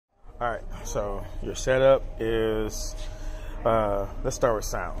All right, so your setup is, let's start with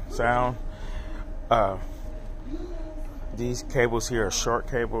sound. These cables here are short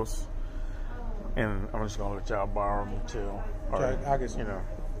cables, and I'm just gonna let y'all borrow them too. Okay, I guess. You know,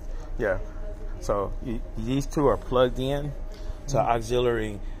 yeah. So these two are plugged in to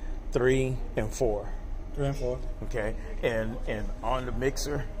auxiliary 3 and 4. 3 and 4. Okay, and on the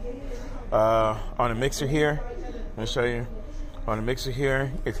mixer here, let me show you. On the mixer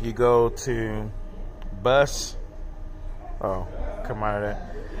here, if you go to bus, come out of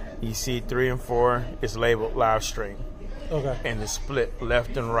that, you see 3 and 4 is labeled live stream. Okay. And it's split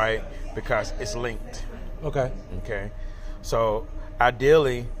left and right because it's linked. Okay. Okay. So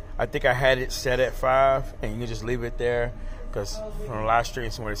ideally, I think I had it set at 5, and you can just leave it there because from the live stream,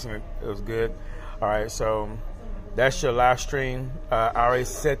 somebody seemed it was good. All right, so that's your live stream. I already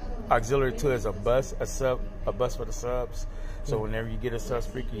set auxiliary 2 as a bus for the subs. So whenever you get a sub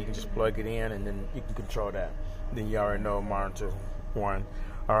speaker, you can just plug it in, and then you can control that. Then you already know monitor 1.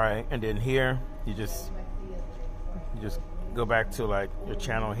 All right, and then here you just go back to like your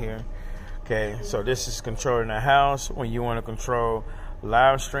channel here. Okay, so this is controlling the house. When you want to control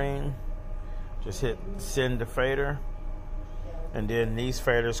live stream, just hit send the fader, and then these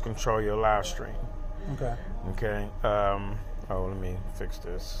faders control your live stream. Okay. Okay. Let me fix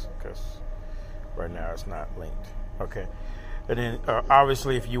this because right now it's not linked. Okay. And then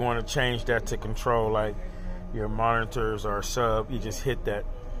obviously, if you want to change that to control like your monitors or sub, you just hit that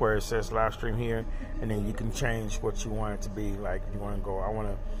where it says live stream here, and then you can change what you want it to be. Like if you want to go, I want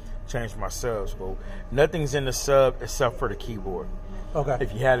to change my subs. Well, nothing's in the sub except for the keyboard. Okay.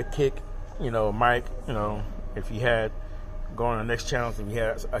 If you had a kick, mic, if you had go on the next channel and you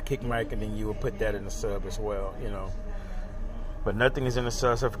had a kick mic, and then you would put that in the sub as well, But nothing is in the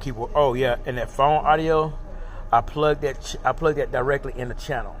sub except for keyboard. Oh yeah, and that phone audio, I plugged that directly in the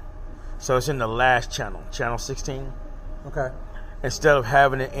channel. So it's in the last channel, channel 16. Okay. Instead of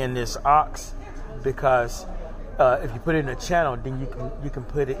having it in this aux, because if you put it in the channel, then you can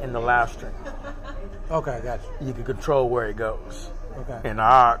put it in the live stream. Okay, gotcha. You can control where it goes. Okay. In the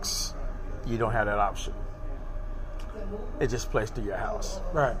aux, you don't have that option. It just plays through your house.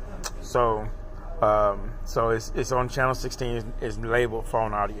 Right. So, it's on channel 16. It's labeled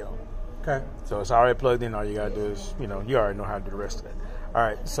phone audio. Okay. So it's already plugged in. All you gotta do is, you already know how to do the rest of it. All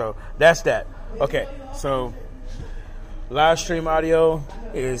right. So that's that. Okay. So live stream audio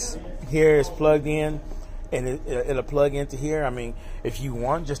is here. It's plugged in, and it'll plug into here. I mean, if you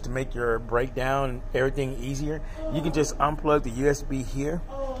want just to make your breakdown everything easier, you can just unplug the USB here,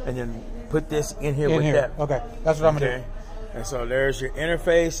 and then put this in here with that. Okay. That's what I'm gonna do. And so there's your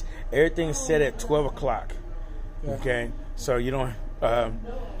interface. Everything's set at 12 o'clock. Yeah. Okay. So you don't.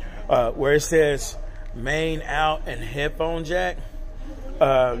 Where it says main out and headphone jack,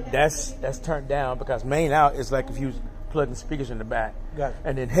 that's turned down because main out is like if you plugging speakers in the back. Got it.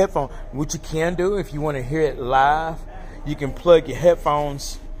 And then headphone, what you can do if you want to hear it live, you can plug your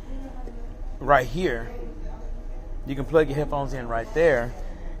headphones right here. You can plug your headphones in right there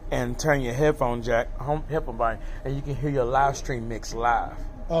and turn your headphone volume, and you can hear your live stream mix live.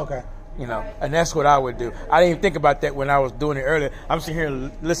 Okay. And that's what I would do. I didn't even think about that when I was doing it earlier. I'm sitting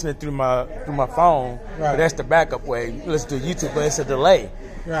here listening through my phone. Right. But that's the backup way. You listen to YouTube, but it's a delay.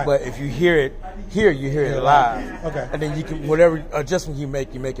 Right. But if you hear it here, you hear it live. Okay. And then you can, whatever adjustment you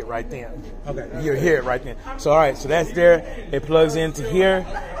make it right then. Okay. You'll hear it right then. So all right, so that's there. It plugs into here,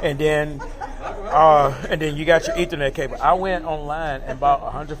 and then you got your Ethernet cable. I went online and bought a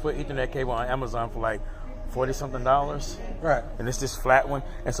 100-foot Ethernet cable on Amazon for like $40-something. Right. And it's this flat one.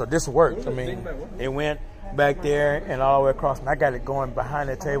 And so this worked. I mean, it went back there and all the way across. And I got it going behind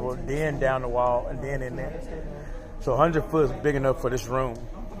the table, then down the wall, and then in there. So 100 foot is big enough for this room,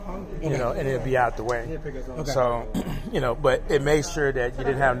 and it'll be out the way. Okay. So, but it made sure that you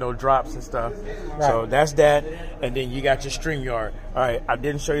didn't have no drops and stuff. Right. So that's that. And then you got your StreamYard. All right. I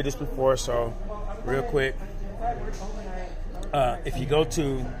didn't show you this before, so real quick. If you go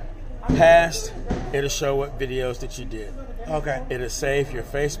to past, it'll show what videos that you did. Okay. It'll save your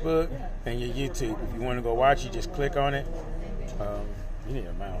Facebook and your YouTube. If you want to go watch, you just click on it. You need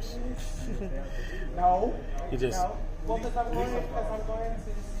a mouse. No. You just. No.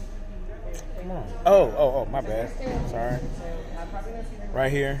 Come on. Oh, my bad. Sorry.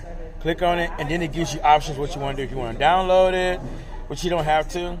 Right here. Click on it, and then it gives you options what you want to do. If you want to download it, which you don't have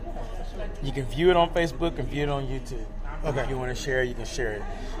to, you can view it on Facebook and view it on YouTube. Okay. If you want to share it, you can share it.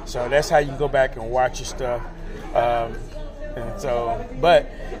 So that's how you can go back and watch your stuff. And so,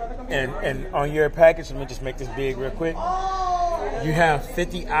 and on your package, let me just make this big real quick. You have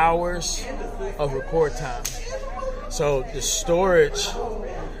 50 hours of record time. So the storage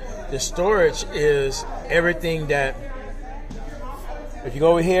The storage is everything that, if you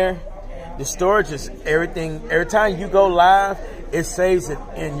go over here, the storage is everything. Every time you go live, it saves it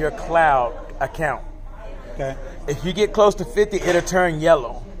in your cloud account. Okay. If you get close to 50, it'll turn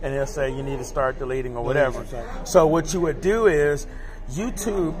yellow, and it'll say you need to start deleting or whatever. So what you would do is,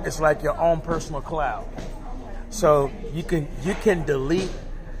 YouTube is like your own personal cloud. So you can delete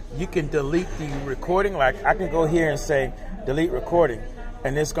the recording. Like I can go here and say delete recording,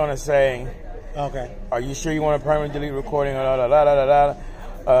 and it's gonna say, okay, are you sure you want to permanently delete recording?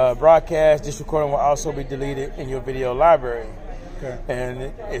 Broadcast. This recording will also be deleted in your video library. Okay.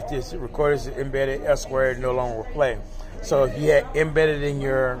 And if this recording is embedded elsewhere, it no longer will play. So if you had embedded in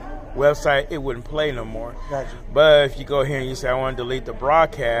your website, it wouldn't play no more. Gotcha. But if you go here and you say, I want to delete the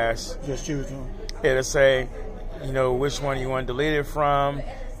broadcast, just choose one. It'll say, you know, which one you want to delete it from.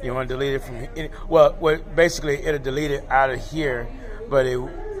 You want to delete it from any, well, basically it'll delete it out of here, but you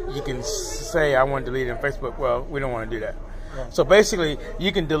can say, I want to delete it on Facebook. Well, we don't want to do that. Right. So basically,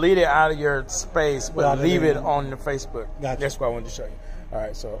 you can delete it out of your space, but leave it on the Facebook. Gotcha. That's what I wanted to show you. All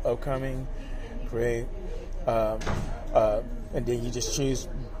right, so upcoming, create, and then you just choose,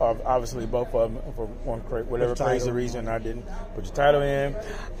 obviously, both of them for one, whatever crazy reason I didn't put your title in.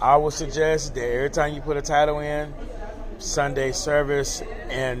 I would suggest that every time you put a title in, Sunday service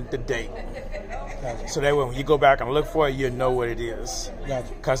and the date. Gotcha. So that way when you go back and look for it, you know what it is.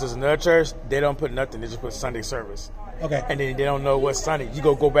 Gotcha. Because there's another church, they don't put nothing, they just put Sunday service. Okay. And then they don't know what Sunday. You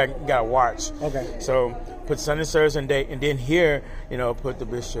go back and you gotta watch. Okay. So put Sunday service and date, and then here, you know, put the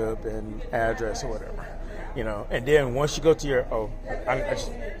bishop and address or whatever. You know, and then once you go to your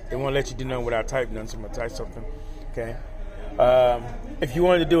they won't let you do nothing without typing nothing, so I'm gonna type something. Okay. If you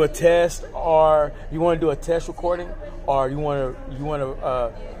wanted to do a test, or you want to do a test recording, or you want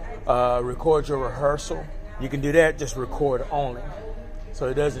to record your rehearsal, you can do that. Just record only. So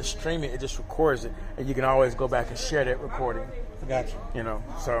it doesn't stream it, it just records it. And you can always go back and share that recording. I got you. You know,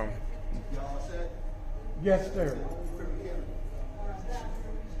 so. Yes, sir.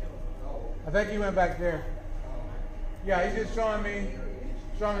 I think he went back there. Yeah, he's just showing me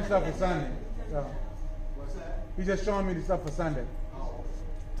stuff for Sunday. So he's just showing me the stuff for Sunday.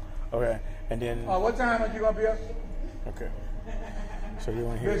 Okay, and then. What time are you going to be up? Okay. So you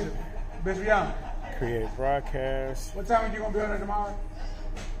want to hear Bishop Young. Create broadcast. What time are you going to be on there tomorrow?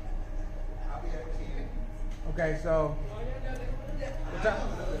 Okay, so what time?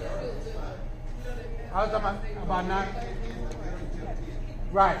 I was talking about 9.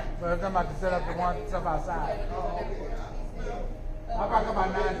 Right, but I was talking about to set up the one stuff outside. I'll talk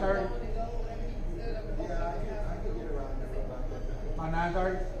about 9:30. About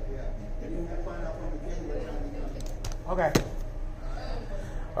 9:30? Okay.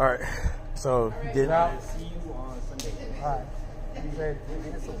 All right. So see you on Sunday. All right. You said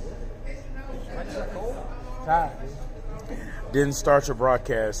didn't start your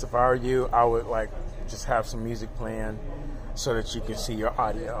broadcast. If I were you, I would just have some music playing so that you can see your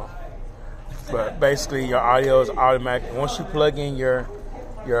audio. But basically, your audio is automatic. Once you plug in your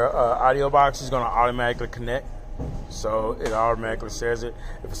audio box, it's going to automatically connect. So it automatically says it.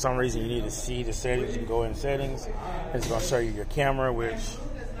 If for some reason you need to see the settings, you can go in settings. And it's going to show you your camera, which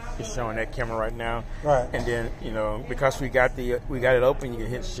is showing that camera right now. Right. And then, you know, because we got it open, you can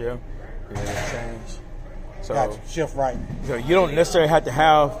hit shift and then it change. So gotcha. Shift right. So you don't necessarily have to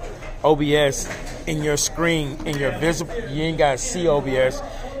have OBS in your screen, in your visible. You ain't got to see OBS.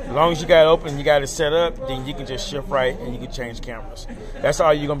 As long as you got it open, you got it set up, then you can just shift right and you can change cameras. That's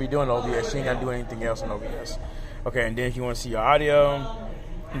all you're going to be doing in OBS. You ain't got to do anything else in OBS. Okay, and then if you want to see your audio,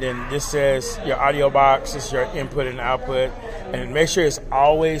 then this says your audio box is your input and output. And make sure it's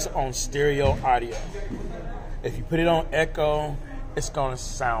always on stereo audio. If you put it on echo, it's going to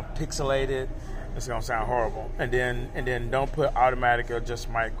sound pixelated. It's going to sound horrible. And then don't put automatic or just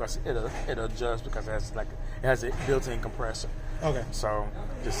mic, because it'll adjust, because it has a built-in compressor. Okay. So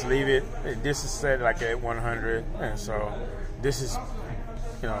just leave it. This is set at 100, and so this is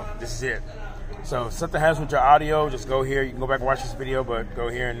it. So if something happens with your audio, just go here. You can go back and watch this video, but go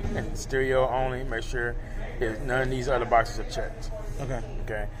here and stereo only. Make sure none of these other boxes are checked. Okay.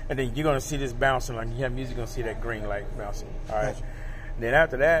 Okay. And then you're gonna see this bouncing. Like you have music, you're gonna see that green light bouncing. All right. Gotcha. Then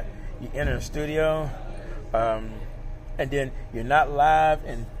after that, you enter the studio, and then you're not live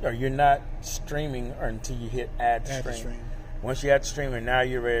or you're not streaming until you hit add stream. Once you add stream, and now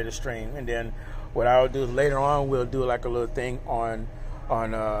you're ready to stream. And then what I'll do later on, we'll do like a little thing on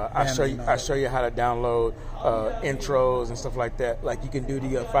I'll show you how to download intros and stuff like that. Like you can do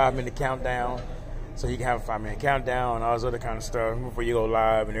the 5-minute countdown, so you can have a 5-minute countdown and all this other kind of stuff before you go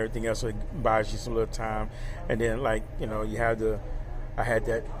live and everything else. So it buys you some little time. And then you have the I had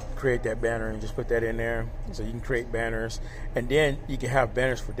that create that banner and just put that in there. So you can create banners, and then you can have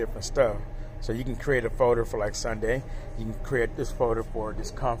banners for different stuff. So you can create a folder for like Sunday. You can create this folder for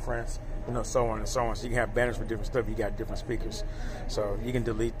this conference, so on and so on. So you can have banners for different stuff. You got different speakers. So you can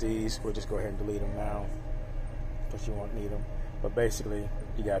delete these. We'll just go ahead and delete them now because you won't need them. But basically,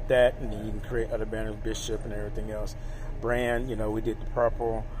 you got that, and then you can create other banners, Bishop and everything else. Brand, we did the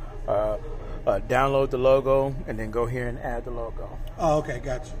purple. Download the logo, and then go here and add the logo. Oh, okay,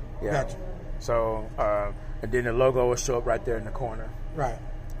 gotcha. Yeah. Gotcha. So, and then the logo will show up right there in the corner. Right.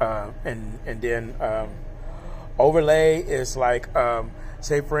 And then overlay is like,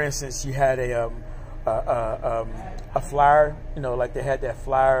 say for instance, you had a flyer, like they had that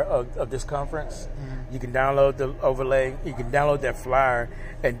flyer of this conference. Mm-hmm. You can download the overlay. You can download that flyer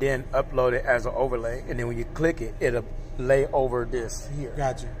and then upload it as an overlay. And then when you click it, it'll lay over this here.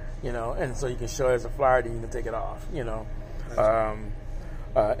 Gotcha. And so you can show it as a flyer, then you can take it off. Gotcha.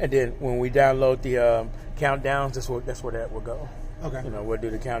 And then when we download the countdowns, that's where that will go. Okay. We'll do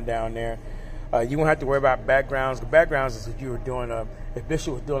the countdown there. You won't have to worry about backgrounds. The backgrounds is if you were doing if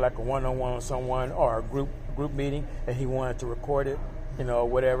Bishop was doing like a one-on-one with someone or a group meeting and he wanted to record it, or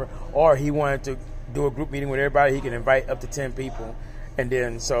whatever, or he wanted to do a group meeting with everybody, he can invite up to 10 people, and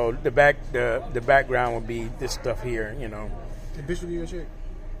then so the background would be this stuff here, Did Bishop do your shit?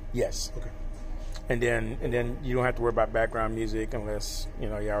 Yes. Okay. And then you don't have to worry about background music unless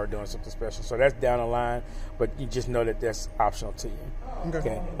y'all are doing something special. So that's down the line, but you just know that that's optional to you.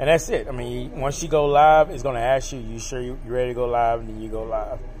 Okay. And that's it. I mean, once you go live, it's going to ask you sure you ready to go live, and then you go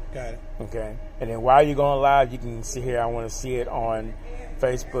live. Got it. Okay. And then while you're going live, you can see here, I want to see it on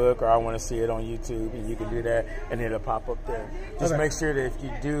Facebook or I want to see it on YouTube, and you can do that, and it'll pop up there. Just make sure that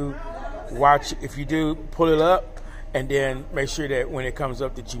if you do pull it up, and then make sure that when it comes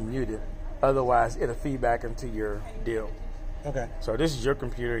up that you mute it. Otherwise, it'll feedback into your deal. Okay. So this is your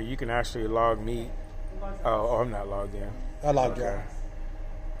computer. You can actually log me. Oh, I'm not logged in. I logged you.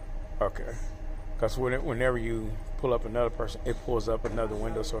 Okay. Because whenever you pull up another person, it pulls up another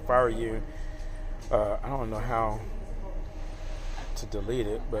window. So if I were you, I don't know how to delete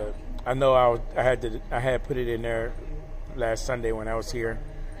it, but I know I had put it in there last Sunday when I was here,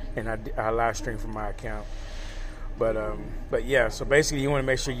 and I live streamed from my account. But yeah, so basically you want to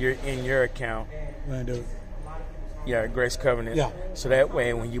make sure you're in your account. When I do it. Yeah, Grace Covenant. Yeah. So that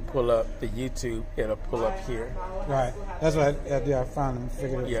way when you pull up the YouTube, it'll pull up here. Right. That's what I found and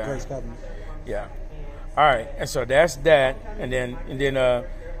figured it was Grace Covenant. Yeah. All right. And so that's that. And then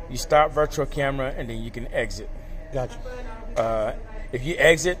you stop virtual camera, and then you can exit. Gotcha. If you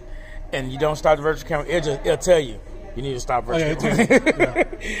exit and you don't stop the virtual camera, it'll tell you need to stop virtual camera.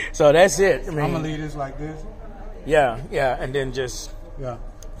 So that's it. I mean, I'm gonna leave this like this. Yeah, and then just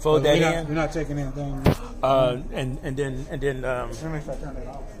fold that in. You're not taking anything. And then Let me turn that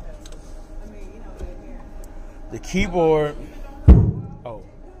off. the keyboard. Oh,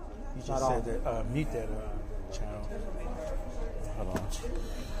 you just said that. Mute that channel. Hold on.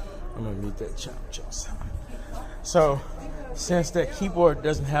 I'm gonna mute that channel. So, since that keyboard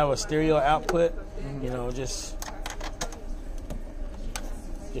doesn't have a stereo output, just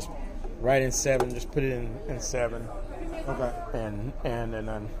right in 7. Just put it in 7. Okay. And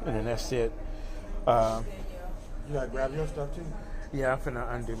then that's it. You gotta grab your stuff too. Yeah, I'm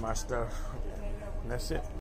finna undo my stuff. And that's it.